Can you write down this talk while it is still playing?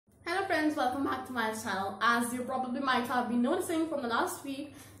friends, welcome back to my channel. As you probably might have been noticing from the last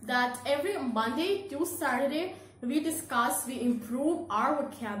week that every Monday to Saturday we improve our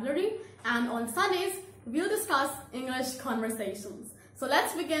vocabulary, and on Sundays we'll discuss English conversations. So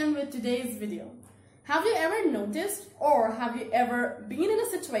let's begin with today's video. Have you ever noticed or have you ever been in a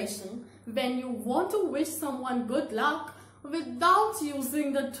situation when you want to wish someone good luck without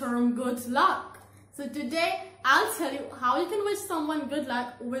using the term good luck? So today I'll tell you how you can wish someone good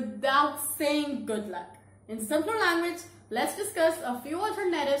luck without saying good luck. In simpler language, let's discuss a few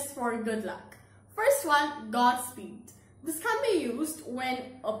alternatives for good luck. First one, Godspeed. This can be used when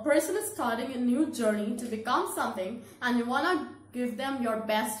a person is starting a new journey to become something and you want to give them your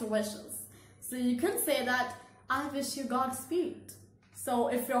best wishes. So you can say that, I wish you Godspeed. So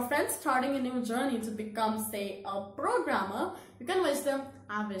if your friend's starting a new journey to become, say, a programmer, you can wish them,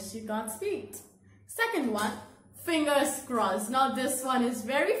 I wish you Godspeed. Second one, fingers crossed. Now this one is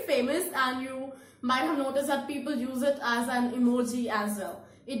very famous and you might have noticed that people use it as an emoji as well.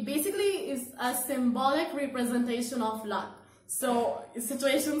 It basically is a symbolic representation of luck. So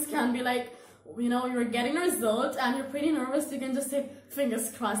situations can be like, you know, you're getting a result and you're pretty nervous, you can just say,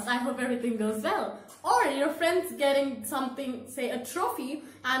 fingers crossed, I hope everything goes well. Or your friend's getting something, say a trophy,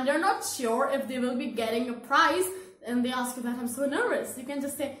 and they're not sure if they will be getting a prize, and they ask you that, I'm so nervous. You can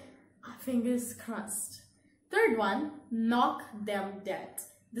just say, fingers crossed. Third one, knock them dead.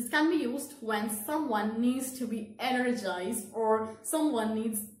 This can be used when someone needs to be energized or someone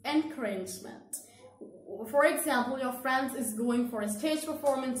needs encouragement. For example, your friend is going for a stage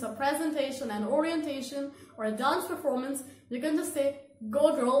performance, a presentation, an orientation, or a dance performance. You can just say,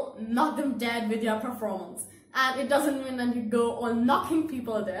 go girl, knock them dead with your performance. And it doesn't mean that you go on knocking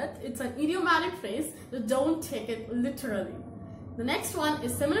people dead. It's an idiomatic phrase, so don't take it literally. The next one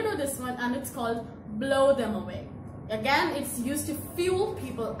is similar to this one and it's called blow them away. Again, it's used to fuel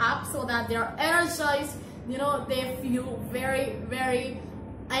people up so that they are energized, you know, they feel very, very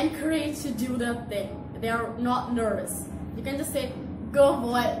encouraged to do the thing. They are not nervous. You can just say, go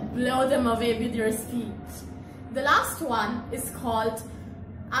boy, blow them away with your speech. The last one is called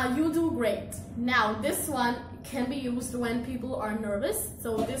you do great. Now this one can be used when people are nervous.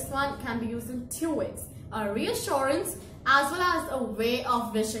 So this one can be used in two ways. A reassurance as well as a way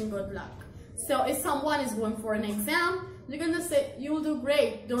of wishing good luck. So if someone is going for an exam, you can just say, you'll do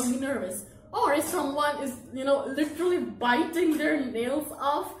great, don't be nervous. Or if someone is, you know, literally biting their nails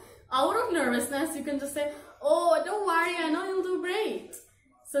off out of nervousness, you can just say, oh, don't worry, I know you'll do great.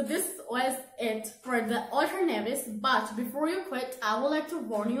 So this was it for the alternatives, but before you quit, I would like to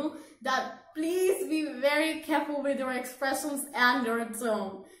warn you that please be very careful with your expressions and your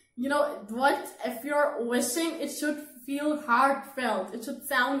tone. You know what, if you're wishing, it should feel heartfelt, it should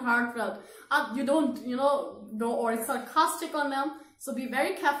sound heartfelt. You don't, you know, go or sarcastic on them. So be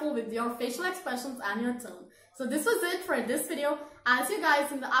very careful with your facial expressions and your tone. So this was it for this video. I'll see you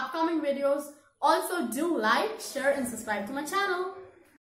guys in the upcoming videos. Also do like, share and subscribe to my channel.